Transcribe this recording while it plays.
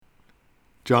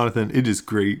Jonathan, it is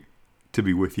great to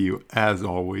be with you, as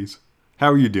always.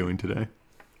 How are you doing today?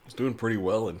 I was doing pretty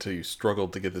well until you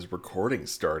struggled to get this recording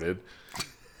started.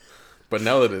 But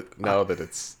now that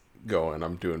it's going,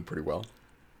 I'm doing pretty well.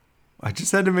 I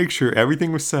just had to make sure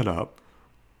everything was set up,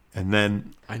 and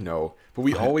then I know, but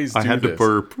we always I do had this. to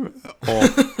burp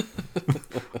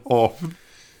off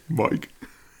mic.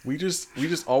 We just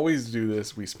always do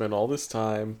this. We spend all this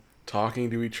time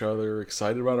talking to each other,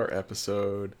 excited about our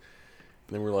episode,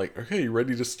 and then we're like, "Okay, you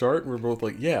ready to start?" And we're both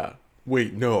like, "Yeah."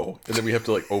 Wait, no. And then we have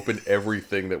to like open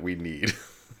everything that we need.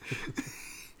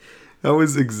 That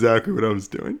was exactly what I was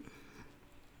doing.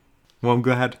 Well, I'm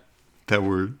glad that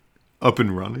we're up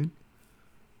and running.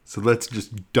 So let's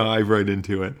just dive right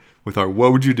into it with our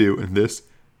what would you do in this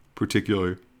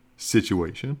particular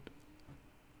situation?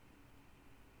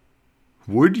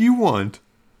 Would you want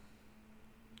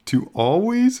to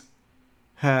always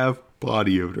have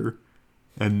body odor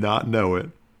and not know it,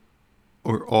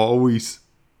 or always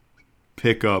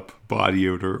pick up body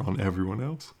odor on everyone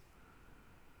else?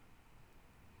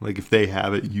 Like if they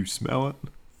have it, you smell it.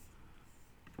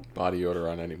 Body odor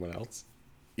on anyone else.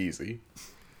 Easy.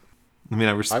 I mean,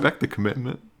 I respect the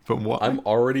commitment, but why? I'm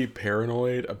already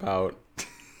paranoid about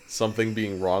something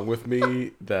being wrong with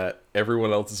me that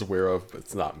everyone else is aware of, but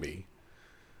it's not me.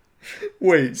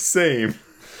 Wait, same.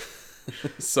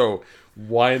 So,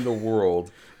 why in the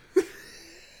world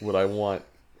would I want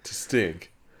to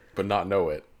stink, but not know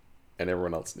it, and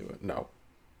everyone else knew it? No.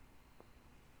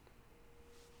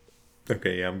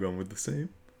 Okay, yeah, I'm going with the same.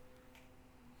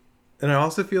 And I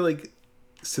also feel like,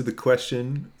 so the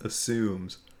question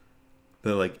assumes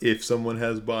that, like, if someone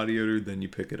has body odor, then you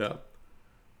pick it up.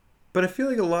 But I feel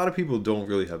like a lot of people don't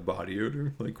really have body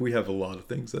odor. Like, we have a lot of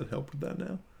things that help with that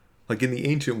now. Like, in the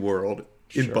ancient world,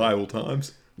 in Sure. Bible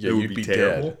times, Yeah, it would you'd be be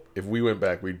terrible. dead. If we went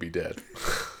back, we'd be dead.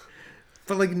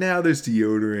 But, like, now there's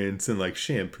deodorants and, like,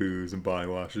 shampoos and body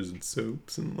washes and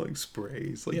soaps and, like,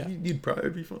 sprays. Like, Yeah. you'd probably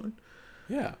be fine.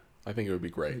 Yeah, I think it would be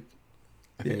great.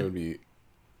 I think Yeah. it would be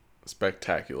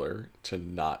spectacular to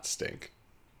not stink.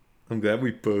 I'm glad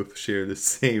we both share the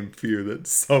same fear that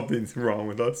something's wrong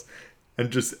with us,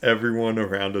 and just everyone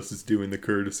around us is doing the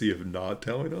courtesy of not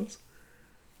telling us.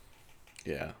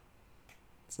 Yeah.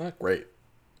 It's not great.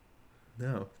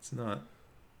 No, it's not.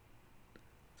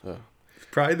 Ugh. It's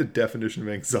probably the definition of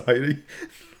anxiety.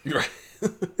 You're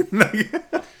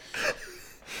right.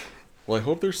 Well, I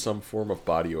hope there's some form of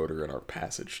body odor in our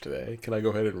passage today. Can I go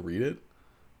ahead and read it?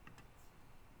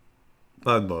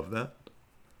 I'd love that.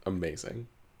 Amazing.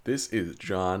 This is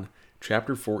John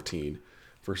chapter 14,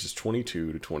 verses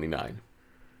 22 to 29.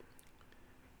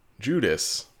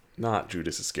 Judas, not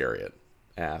Judas Iscariot,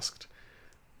 asked,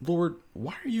 "Lord,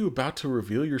 why are you about to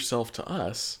reveal yourself to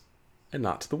us and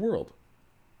not to the world?"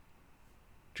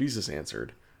 Jesus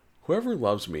answered, "Whoever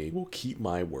loves me will keep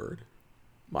my word.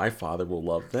 My Father will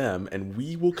love them, and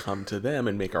we will come to them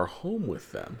and make our home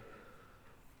with them.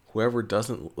 Whoever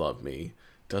doesn't love me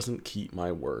doesn't keep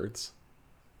my words.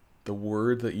 The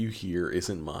word that you hear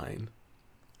isn't mine.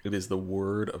 It is the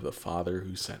word of the Father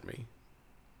who sent me.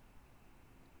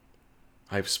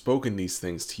 I have spoken these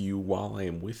things to you while I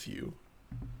am with you.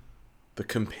 The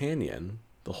companion,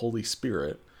 the Holy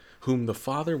Spirit, whom the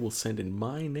Father will send in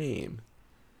my name,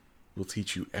 will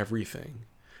teach you everything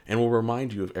and will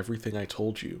remind you of everything I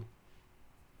told you.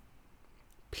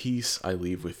 Peace I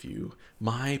leave with you.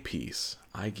 My peace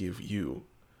I give you.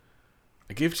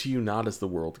 I give to you not as the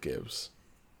world gives.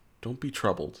 Don't be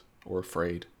troubled or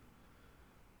afraid.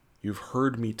 You've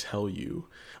heard me tell you,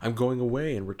 I'm going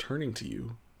away and returning to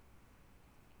you.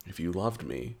 If you loved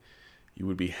me, you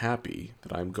would be happy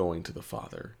that I'm going to the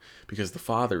Father, because the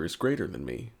Father is greater than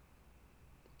me.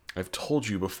 I've told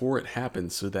you before it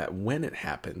happens so that when it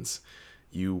happens,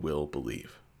 you will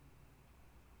believe."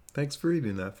 Thanks for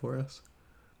reading that for us.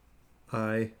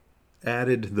 I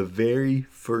added the very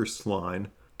first line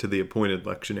to the appointed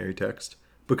lectionary text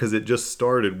because it just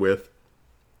started with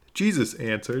Jesus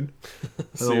answered. And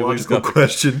So the you at least logical got the-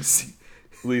 questions.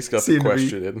 At least got the Seem to be-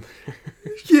 question in.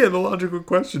 Yeah, the logical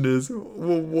question is,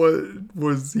 well, what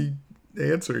was he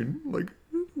answering? Like,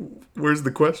 where's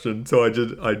the question? So I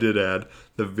did add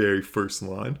the very first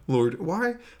line. Lord,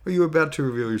 why are you about to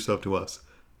reveal yourself to us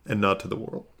and not to the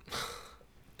world?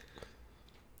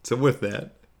 So with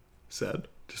that said,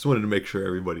 just wanted to make sure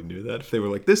everybody knew that. If they were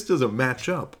like, this doesn't match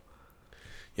up.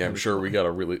 Yeah, I'm sure we got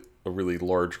a really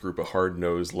large group of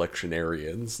hard-nosed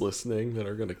lectionarians listening that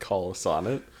are going to call us on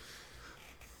it.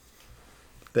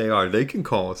 They are. They can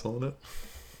call us on it.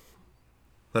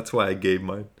 That's why I gave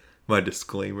my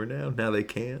disclaimer now. Now they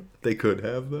can't. They could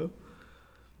have, though.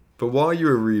 But while you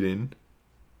were reading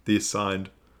the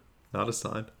not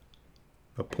assigned,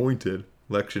 appointed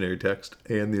lectionary text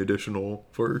and the additional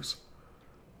verse,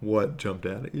 what jumped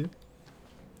out at you?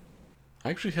 I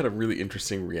actually had a really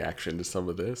interesting reaction to some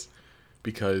of this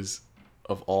because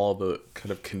of all the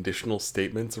kind of conditional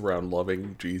statements around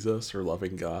loving Jesus or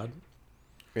loving God.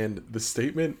 And the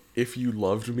statement, if you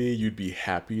loved me, you'd be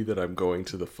happy that I'm going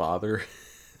to the Father,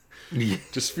 Yeah.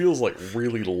 just feels like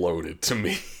really loaded to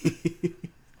me.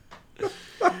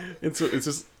 And so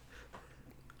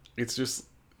it's just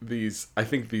these, I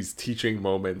think these teaching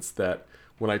moments that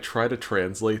when I try to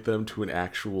translate them to an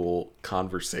actual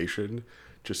conversation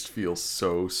just feel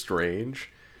so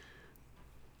strange.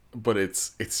 But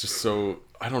it's just so,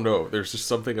 I don't know, there's just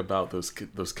something about those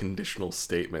conditional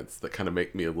statements that kind of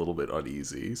make me a little bit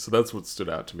uneasy. So that's what stood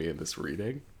out to me in this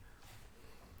reading.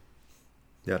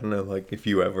 Yeah, I don't know, like if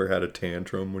you ever had a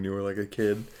tantrum when you were like a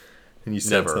kid and you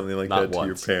said Never, something like not that to once.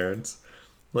 your parents.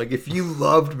 Like if you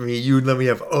loved me, you would let me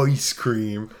have ice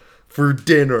cream for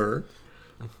dinner.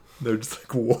 They're just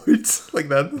like, what? Like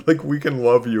that, like we can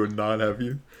love you and not have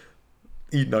you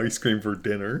eat ice cream for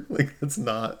dinner. Like that's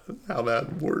not how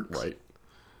that works. Right.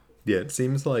 Yeah, it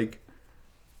seems like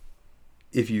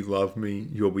if you love me,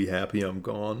 you'll be happy I'm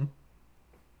gone.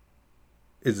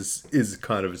 Is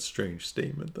kind of a strange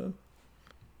statement though,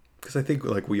 because I think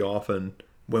like we often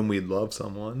when we love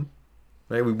someone,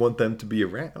 right, we want them to be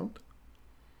around.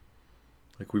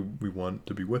 Like we want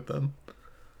to be with them.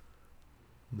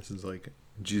 This is like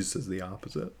Jesus is the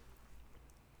opposite.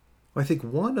 I think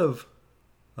one of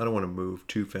I don't want to move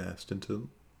too fast into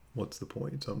what's the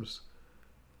point. So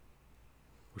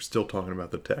we're still talking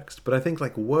about the text, but I think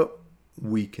like what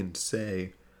we can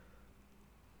say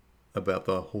about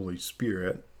the Holy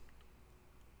Spirit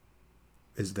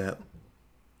is that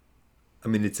I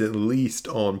mean it's at least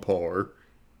on par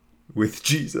with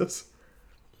Jesus.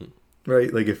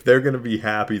 Right? Like if they're going to be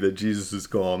happy that Jesus is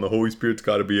gone, the Holy Spirit's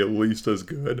got to be at least as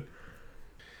good.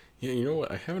 Yeah, you know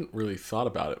what? I haven't really thought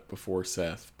about it before,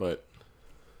 Seth, but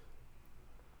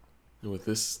with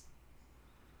this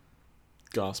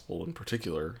gospel in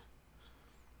particular,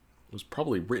 it was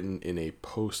probably written in a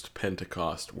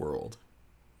post-Pentecost world,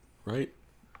 right?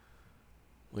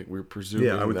 Like we're Yeah, I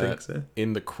presuming would think that so.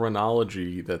 in the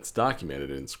chronology that's documented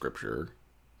in Scripture,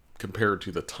 compared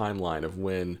to the timeline of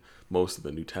when most of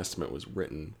the New Testament was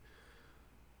written,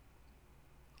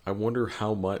 I wonder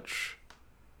how much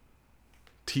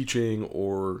teaching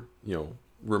or,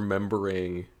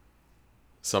 remembering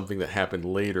something that happened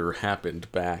later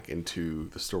happened back into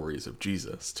the stories of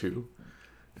Jesus too,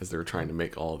 as they're trying to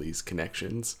make all these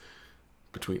connections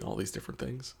between all these different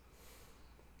things.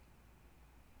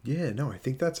 Yeah, no, I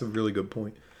think that's a really good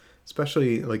point.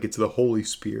 Especially like it's the Holy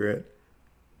Spirit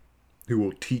who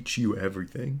will teach you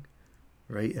everything,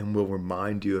 right? And will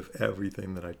remind you of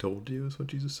everything that I told you, is what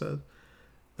Jesus said.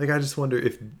 Like, I just wonder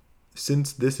if,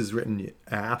 since this is written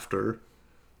after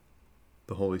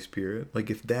the Holy Spirit, like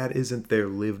if that isn't their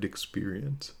lived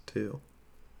experience too.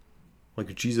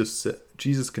 Like Jesus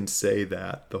can say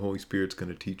that the Holy Spirit's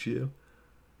going to teach you,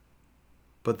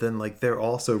 but then like they're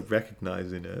also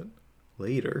recognizing it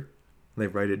later. And they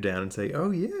write it down and say,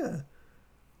 "Oh yeah,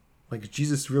 like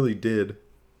Jesus really did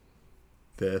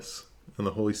this, and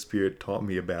the Holy Spirit taught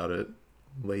me about it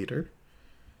later.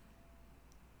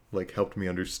 Like helped me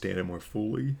understand it more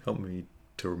fully, helped me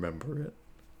to remember it."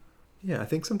 Yeah, I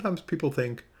think sometimes people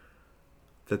think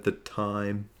that the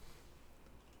time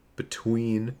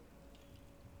between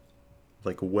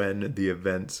like when the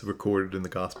events recorded in the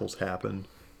Gospels happened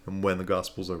and when the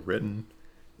Gospels are written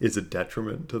is a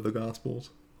detriment to the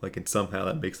Gospels. Like, and somehow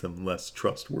that makes them less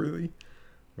trustworthy,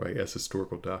 right, as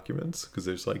historical documents. Because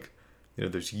there's like,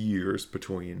 there's years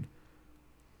between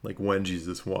like when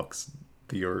Jesus walks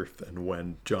the earth and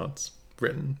when John's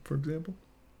written, for example.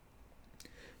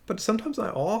 But sometimes I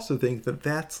also think that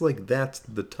that's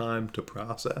the time to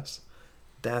process.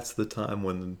 That's the time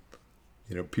when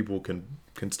people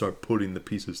can start putting the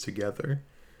pieces together.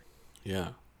 Yeah,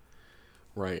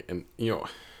 right. And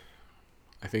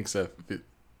I think, Seth,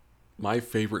 my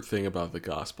favorite thing about the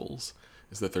Gospels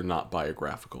is that they're not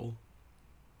biographical.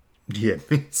 Yeah,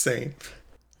 same.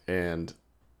 And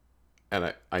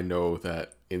I know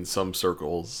that in some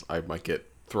circles I might get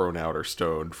thrown out or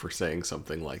stoned for saying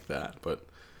something like that, but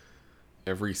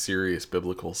every serious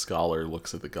biblical scholar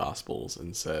looks at the Gospels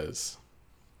and says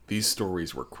these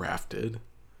stories were crafted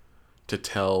to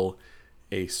tell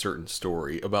a certain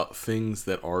story about things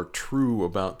that are true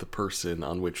about the person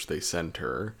on which they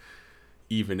center,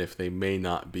 even if they may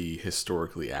not be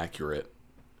historically accurate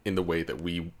in the way that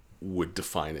we would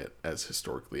define it as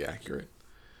historically accurate.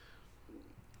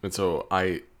 And so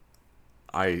I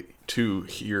too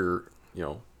hear,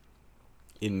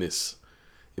 in this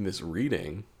in this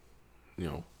reading,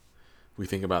 we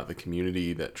think about the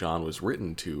community that John was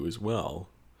written to as well.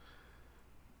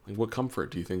 Like, what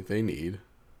comfort do you think they need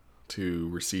to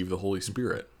receive the Holy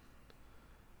Spirit?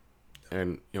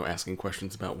 And, asking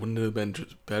questions about, wouldn't it have been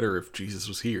just better if Jesus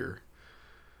was here?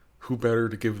 Who better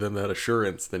to give them that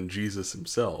assurance than Jesus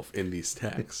himself in these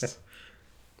texts?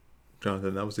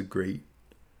 Jonathan, that was a great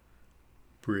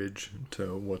bridge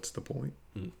to what's the point.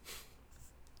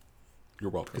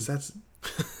 You're welcome.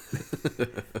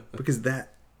 Because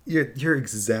you're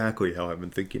exactly how I've been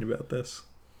thinking about this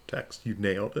text. You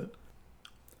nailed it.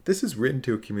 This is written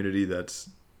to a community that's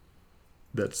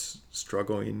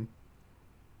struggling.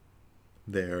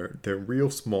 They're real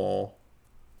small,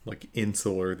 like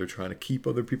insular. They're trying to keep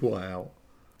other people out,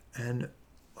 and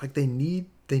like they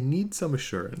need some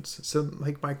assurance. So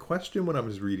like my question when I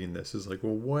was reading this is like,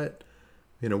 well, what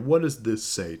does this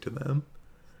say to them?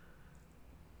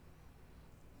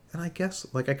 And I guess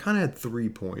like I kind of had 3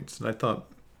 points, and I thought,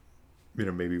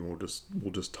 maybe we'll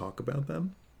just talk about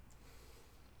them.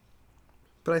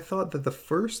 But I thought that the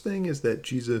first thing is that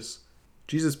Jesus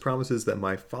promises that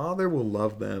my Father will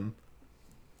love them,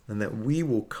 and that we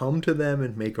will come to them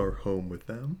and make our home with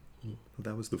them.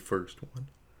 That was the first one.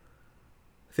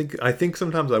 I think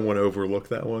sometimes I want to overlook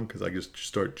that one because I just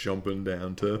start jumping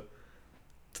down to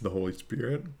the Holy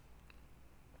Spirit,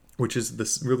 which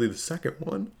is really the second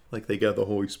one. Like they get the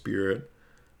Holy Spirit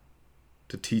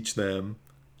to teach them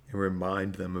and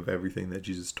remind them of everything that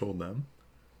Jesus told them.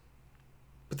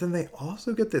 But then they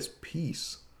also get this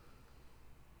peace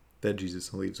that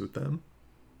Jesus leaves with them.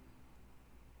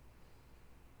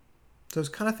 So I was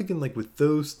kind of thinking like with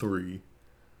those 3,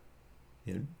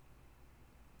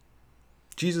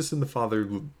 Jesus and the Father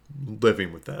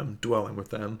living with them, dwelling with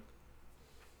them,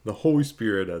 the Holy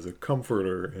Spirit as a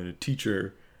comforter and a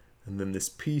teacher, and then this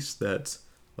peace that's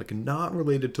like not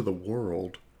related to the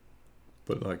world,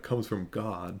 but like comes from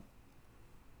God.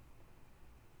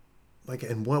 Like,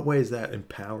 in what way is that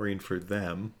empowering for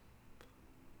them?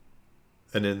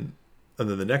 And then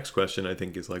the next question I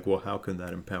think is like, well, how can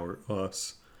that empower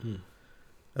us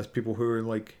as people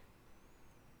who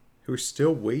are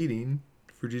still waiting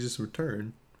for Jesus'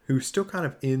 return, who are still kind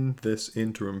of in this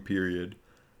interim period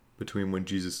between when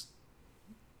Jesus,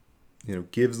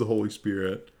 gives the Holy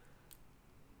Spirit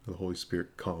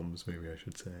comes, maybe I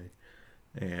should say,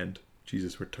 and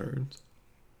Jesus returns?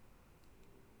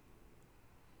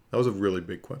 That was a really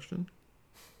big question.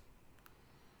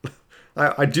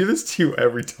 I do this to you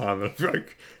every time. And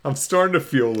I'm starting to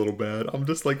feel a little bad. I'm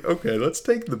just like, okay, let's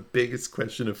take the biggest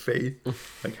question of faith.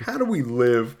 Like, how do we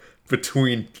live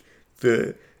between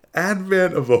the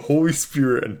advent of the Holy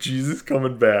Spirit and Jesus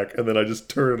coming back? And then I just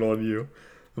turn it on you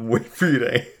and wait for you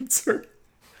to answer.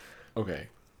 Okay.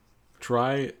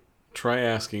 Try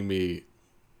asking me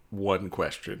one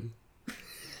question.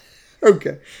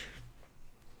 Okay.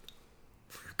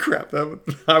 Crap,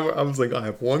 I was like, I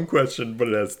have one question, but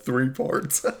it has 3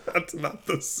 parts. That's not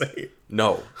the same.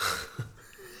 No.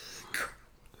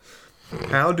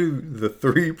 How do the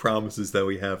 3 promises that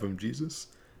we have from Jesus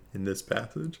in this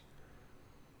passage,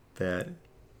 that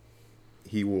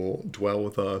he will dwell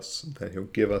with us, that he'll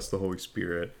give us the Holy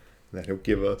Spirit, that he'll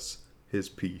give us his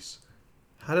peace,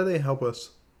 how do they help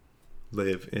us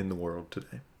live in the world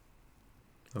today?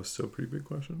 That was still a pretty big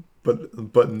question,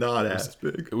 but not as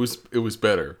big. It was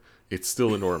better. It's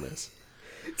still enormous.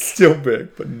 It's still big,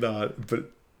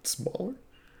 but smaller.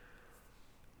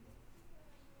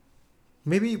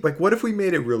 Maybe like, what if we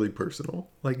made it really personal?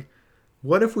 Like,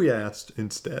 what if we asked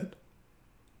instead,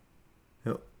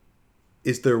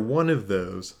 is there one of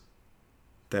those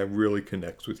that really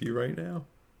connects with you right now,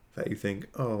 that you think,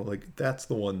 oh, like that's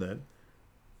the one that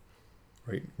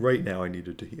right now I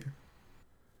needed to hear?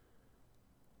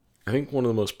 I think one of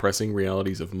the most pressing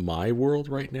realities of my world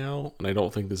right now, and I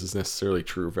don't think this is necessarily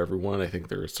true of everyone, I think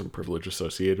there is some privilege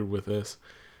associated with this,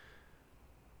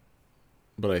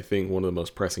 but I think one of the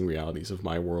most pressing realities of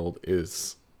my world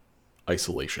is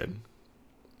isolation.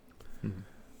 Mm-hmm.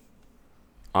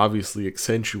 Obviously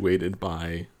accentuated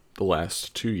by the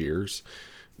last 2 years,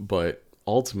 but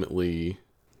ultimately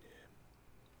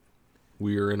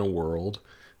we are in a world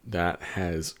that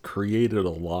has created a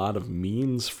lot of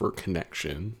means for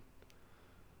connection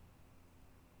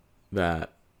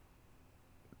that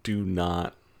do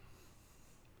not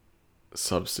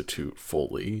substitute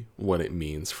fully what it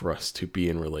means for us to be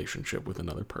in relationship with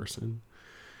another person.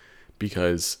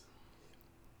 Because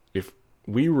if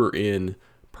we were in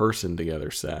person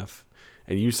together, Seth,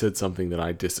 and you said something that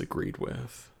I disagreed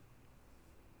with,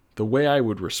 the way I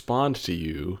would respond to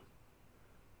you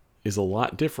is a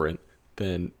lot different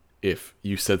than if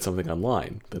you said something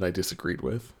online that I disagreed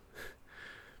with.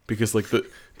 Because like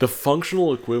the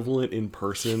functional equivalent in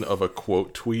person of a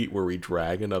quote tweet where we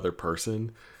drag another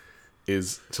person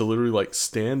is to literally like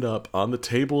stand up on the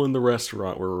table in the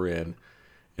restaurant where we're in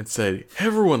and say, hey,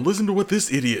 everyone, listen to what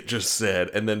this idiot just said,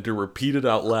 and then to repeat it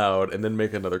out loud and then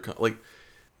make another like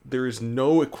there is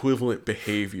no equivalent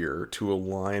behavior to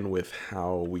align with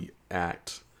how we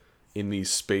act in these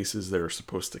spaces that are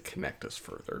supposed to connect us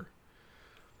further.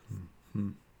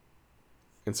 Hmm.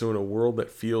 And so in a world that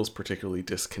feels particularly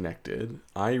disconnected,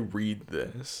 I read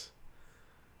this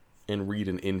and read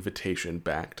an invitation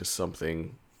back to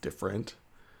something different.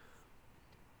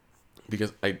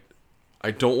 Because I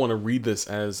don't want to read this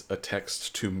as a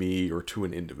text to me or to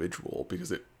an individual,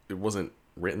 because it wasn't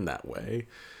written that way.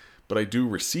 But I do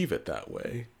receive it that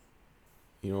way.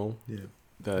 You know? Yeah.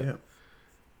 That Yeah.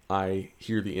 I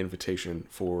hear the invitation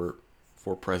for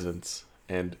presence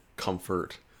and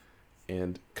comfort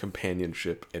and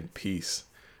companionship and peace.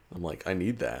 I'm like, I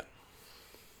need that.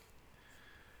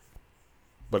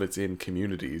 But it's in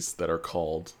communities that are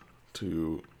called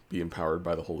to be empowered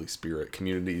by the Holy Spirit.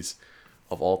 Communities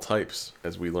of all types,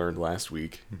 as we learned last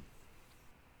week.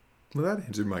 Well, that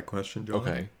answered my question, John.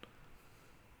 Okay.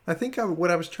 I think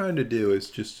what I was trying to do is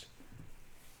just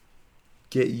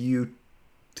get you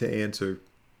to answer,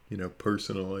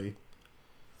 personally,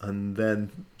 and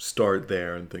then start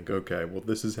there and think, okay, well,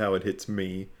 this is how it hits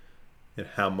me, and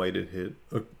how might it hit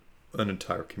an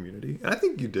entire community. And I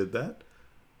think you did that.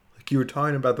 Like, you were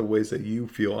talking about the ways that you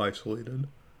feel isolated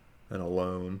and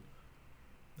alone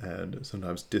and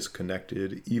sometimes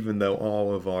disconnected, even though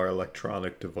all of our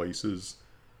electronic devices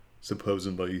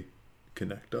supposedly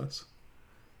connect us.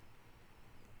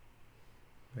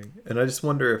 Right? And I just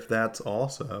wonder if that's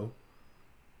also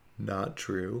not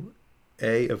true,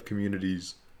 of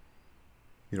communities,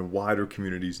 wider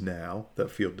communities now that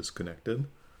feel disconnected.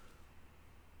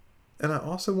 And I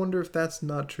also wonder if that's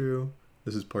not true,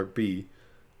 this is part B,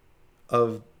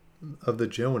 of the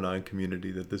Johannine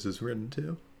community that this is written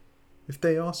to. If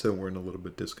they also weren't a little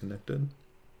bit disconnected.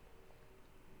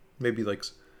 Maybe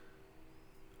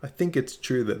I think it's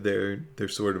true that they're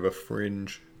sort of a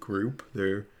fringe group.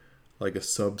 They're like a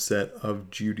subset of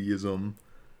Judaism,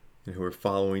 who are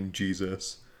following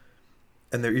Jesus.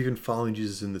 And they're even following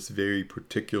Jesus in this very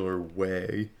particular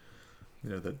way,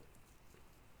 that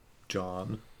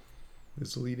John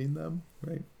is leading them,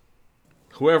 right?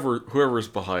 Whoever's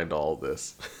behind all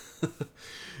this.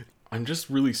 I'm just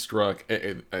really struck,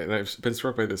 and I've been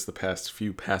struck by this the past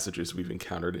few passages we've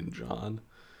encountered in John,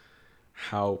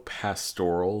 how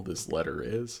pastoral this letter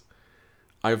is.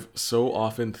 I've so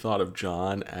often thought of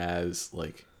John as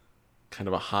like kind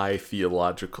of a high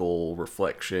theological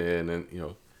reflection,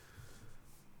 and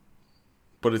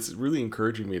but it's really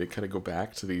encouraging me to kind of go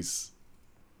back to these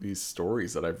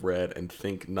stories that I've read and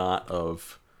think not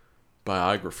of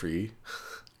biography,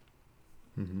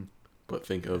 Mm-hmm. but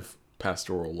think of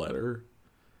pastoral letter,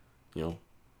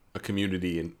 a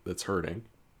community that's hurting,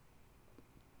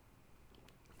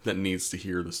 that needs to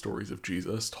hear the stories of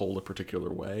Jesus told a particular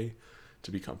way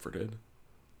to be comforted.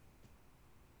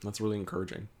 That's really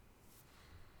encouraging.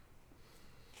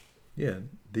 Yeah,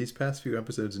 these past few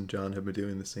episodes in John have been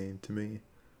doing the same to me.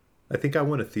 I think I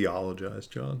want to theologize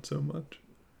John so much.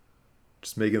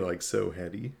 Just make it so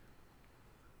heady.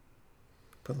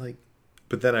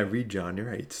 But then I read John, you're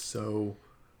right, it's so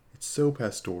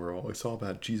pastoral. It's all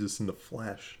about Jesus in the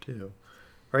flesh too.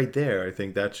 Right there, I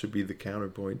think that should be the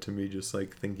counterpoint to me just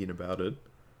thinking about it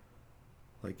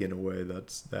in a way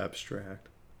that's abstract.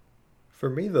 For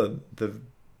me, the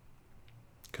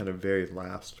kind of very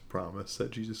last promise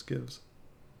that Jesus gives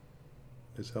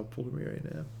is helpful to me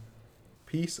right now.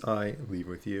 Peace I leave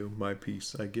with you, my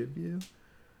peace I give you.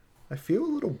 I feel a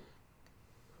little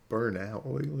burnt out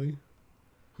lately.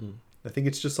 I think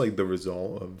it's just the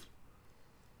result of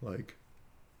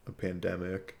a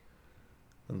pandemic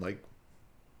and my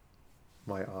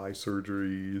eye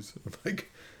surgeries and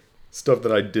stuff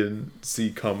that I didn't see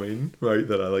coming, right?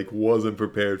 That I wasn't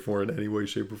prepared for in any way,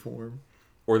 shape, or form.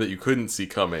 Or that you couldn't see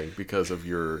coming because of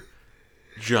your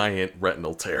giant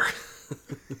retinal tear.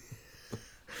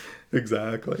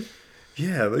 Exactly.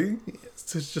 Yeah,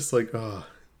 it's just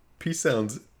peace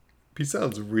sounds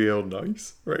real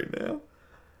nice right now.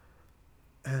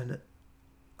 And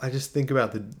I just think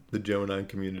about the Johannine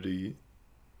community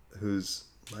who's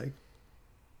I've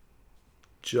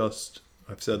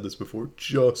said this before,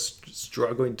 just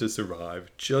struggling to survive,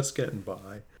 just getting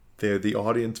by. They're the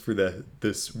audience for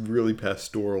this really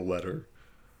pastoral letter.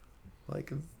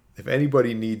 If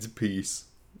anybody needs peace,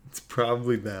 it's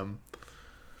probably them.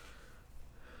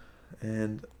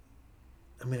 And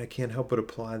I mean, I can't help but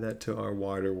apply that to our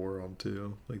wider world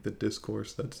too. The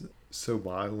discourse that's so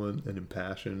violent and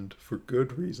impassioned for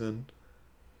good reason,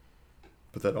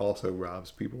 but that also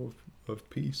robs people of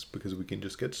peace because we can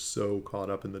just get so caught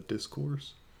up in the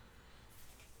discourse,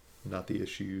 not the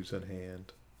issues at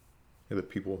hand, and the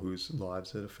people whose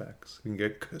lives it affects. We can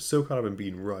get so caught up in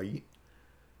being right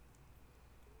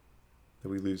that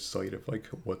we lose sight of like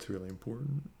what's really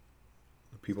important,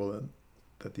 the people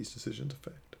that these decisions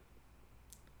affect.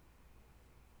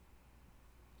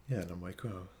 Yeah, and I'm like,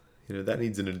 oh, that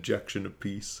needs an injection of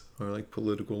peace. Our like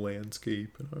political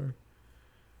landscape and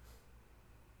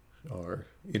our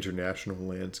international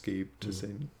landscape, to say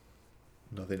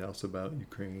nothing else about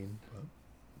Ukraine, but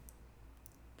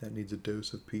that needs a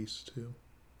dose of peace too.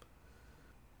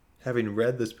 Having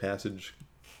read this passage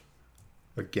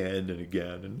again and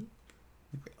again, and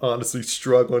honestly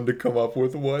struggling to come up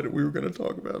with what we were going to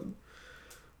talk about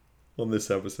on this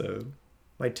episode,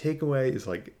 my takeaway is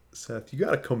like, Seth, you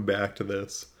got to come back to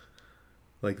this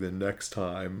like the next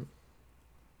time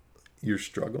you're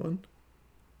struggling.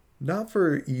 Not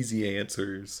for easy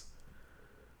answers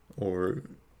or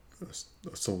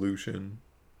a solution,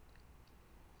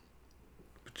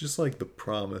 but just like the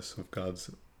promise of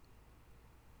God's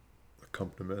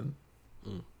accompaniment,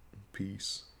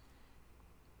 peace.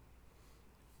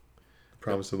 The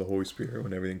promise of the Holy Spirit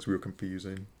when everything's real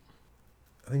confusing.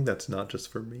 I think that's not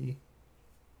just for me,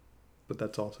 but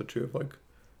that's also true of like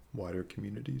wider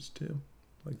communities too.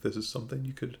 Like this is something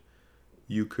you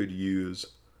could use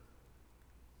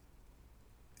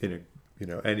in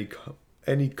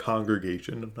any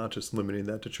congregation. I'm not just limiting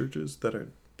that to churches that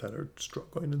are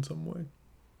struggling in some way.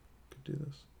 Could do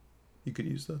this. You could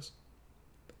use this.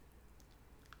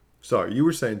 Sorry, you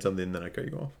were saying something, then I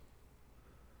cut you off.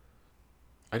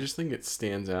 I just think it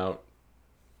stands out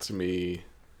to me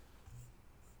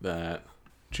that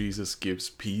Jesus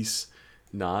gives peace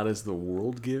not as the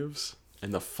world gives,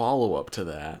 and the follow-up to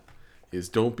that is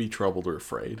don't be troubled or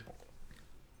afraid.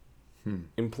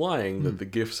 Implying that the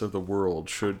gifts of the world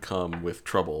should come with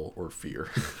trouble or fear.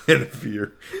 And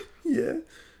fear. Yeah.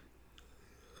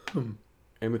 And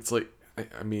it's like,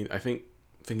 I think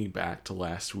thinking back to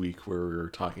last week where we were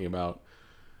talking about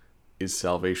is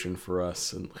salvation for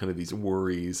us and kind of these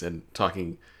worries, and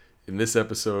talking in this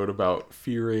episode about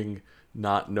fearing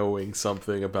not knowing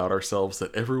something about ourselves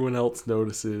that everyone else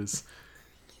notices.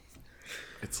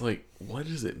 It's like, what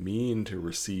does it mean to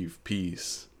receive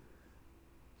peace?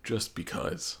 Just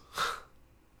because.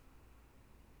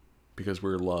 Because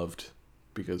we're loved,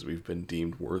 because we've been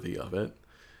deemed worthy of it,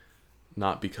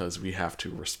 not because we have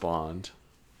to respond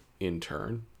in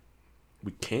turn.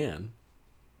 We can,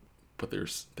 but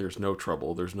there's no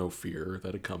trouble, there's no fear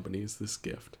that accompanies this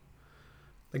gift.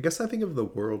 I guess I think of the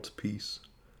world's peace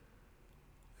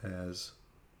as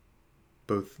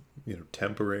both,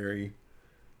 temporary,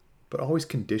 but always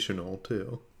conditional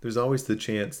too. There's always the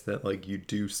chance that like you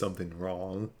do something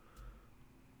wrong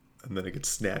and then it gets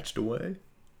snatched away.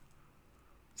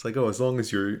 It's like, oh, as long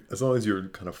as you're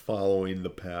kind of following the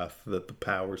path that the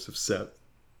powers have set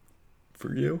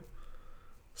for you,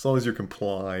 as long as you're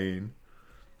complying,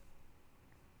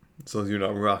 as long as you're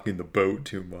not rocking the boat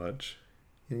too much,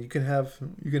 you can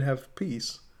have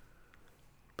peace.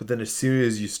 But then as soon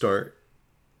as you start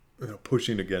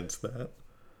pushing against that,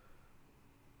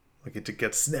 like it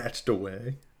gets snatched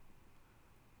away.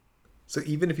 So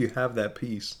even if you have that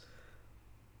peace,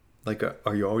 like,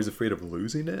 are you always afraid of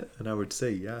losing it? And I would say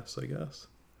yes, I guess.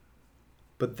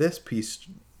 But this peace,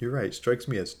 you're right, strikes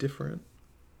me as different.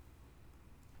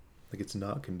 Like it's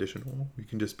not conditional. You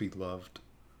can just be loved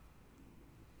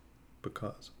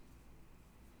because.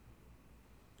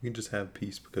 You can just have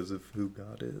peace because of who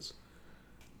God is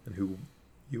and who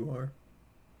you are.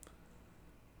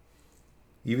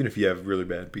 Even if you have really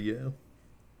bad BO.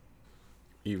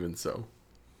 Even so.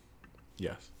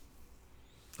 Yes.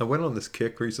 I went on this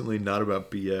kick recently, not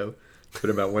about BO, but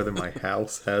about whether my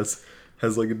house has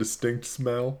like a distinct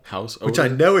smell. House odor? Which I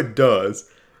know it does,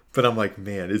 but I'm like,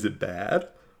 man, is it bad?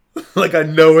 Like, I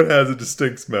know it has a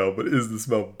distinct smell, but is the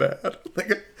smell bad?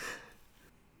 Like,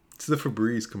 it's the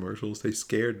Febreze commercials. They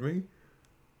scared me.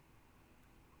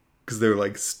 Because they're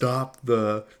like, stop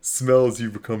the smells you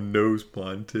become nose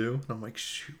blind to. And I'm like,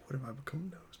 shoot, what have I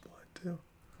become nose blind to?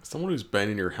 Someone who's been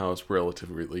in your house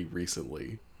relatively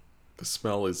recently, the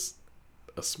smell is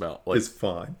a smell. Like, it's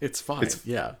fine. It's fine,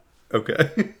 yeah.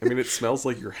 Okay. I mean, it smells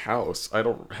like your house. I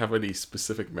don't have any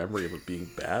specific memory of it being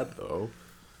bad, though.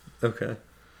 Okay.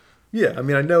 Yeah, I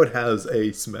mean, I know it has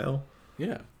a smell.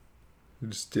 Yeah. I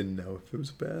just didn't know if it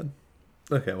was bad.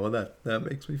 Okay, well, that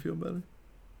makes me feel better.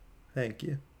 Thank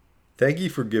you. Thank you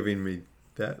for giving me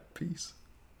that peace.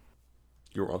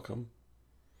 You're welcome.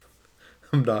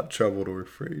 I'm not troubled or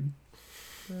afraid.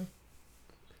 Yeah.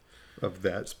 of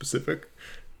that specific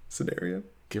scenario.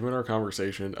 Given our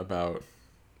conversation about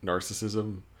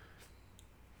narcissism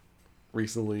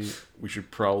recently, we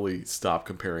should probably stop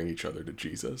comparing each other to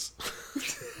Jesus.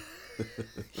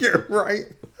 You're right.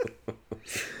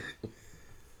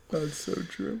 That's so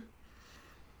true.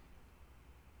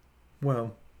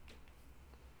 Well,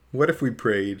 what if we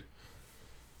prayed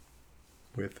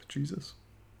with Jesus?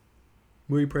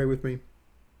 Will you pray with me?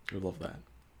 I would love that.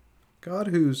 God,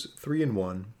 who's 3 in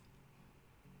 1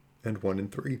 and 1 in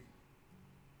 3.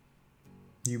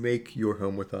 You make your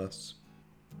home with us.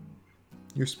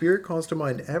 Your Spirit calls to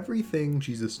mind everything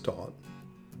Jesus taught,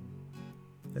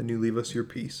 and you leave us your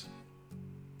peace.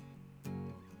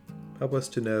 Help us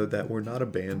to know that we're not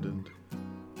abandoned,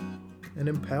 and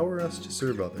empower us to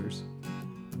serve others,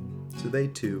 so they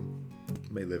too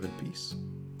may live in peace.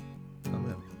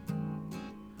 Amen.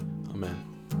 Amen.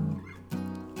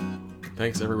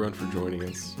 Thanks everyone for joining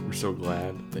us. We're so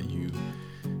glad that you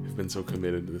have been so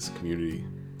committed to this community.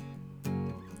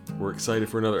 We're excited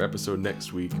for another episode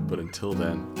next week, but until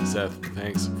then, Seth,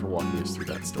 thanks for walking us through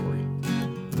that story.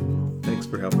 Thanks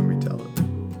for helping me tell it.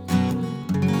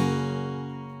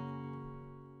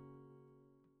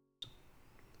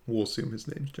 We'll assume his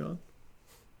name's John.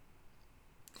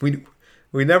 We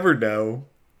never know,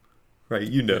 right?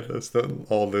 You know this.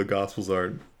 All the Gospels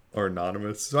are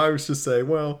anonymous. So I was just saying,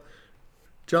 well,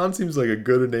 John seems like a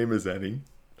good a name as any.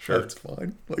 Sure. That's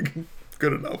fine. Like,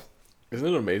 good enough. Isn't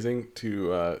it amazing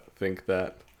to think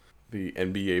that the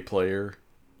NBA player,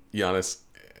 Giannis,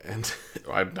 and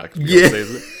I'm not going to be able to say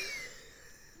his name.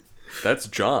 That's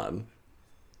John.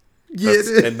 Yeah, it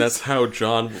is. And that's how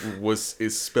John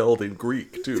is spelled in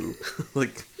Greek too.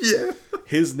 Like, yeah.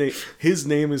 His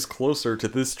name is closer to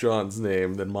this John's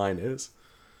name than mine is.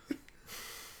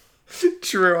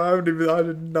 True. I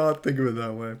did not think of it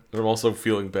that way. And I'm also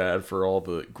feeling bad for all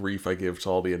the grief I give to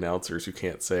all the announcers who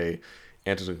can't say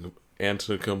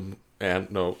Antetokounmpo.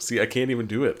 I can't even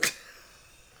do it.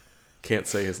 Can't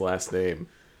say his last name.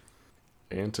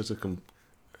 Antetokounmpo.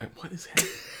 What is it?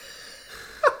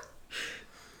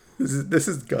 This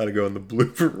has got to go in the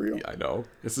blooper reel. Yeah, I know.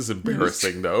 This is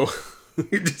embarrassing, though.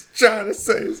 You're just trying to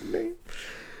say his name.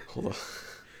 Hold on.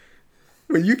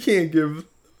 Well, you can't give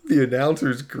the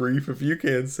announcers grief if you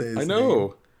can't say his name. I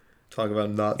know. Talk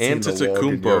about not seeing the log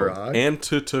in your eye.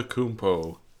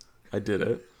 Antetokounmpo. I did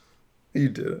it. You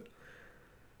did it.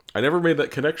 I never made that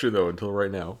connection, though, until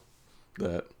right now.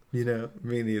 That Me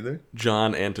neither.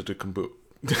 John Antetokounmpo.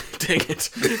 Dang it.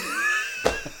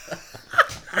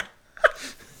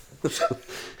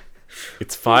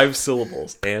 It's 5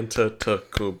 syllables.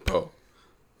 Antetokounmpo.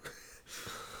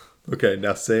 Okay,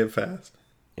 now say it fast.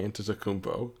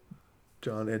 Antetokounmpo.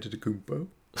 John Antetokounmpo.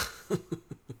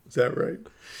 Is that right?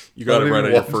 You got it right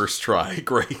on your first try.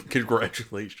 Great.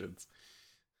 Congratulations.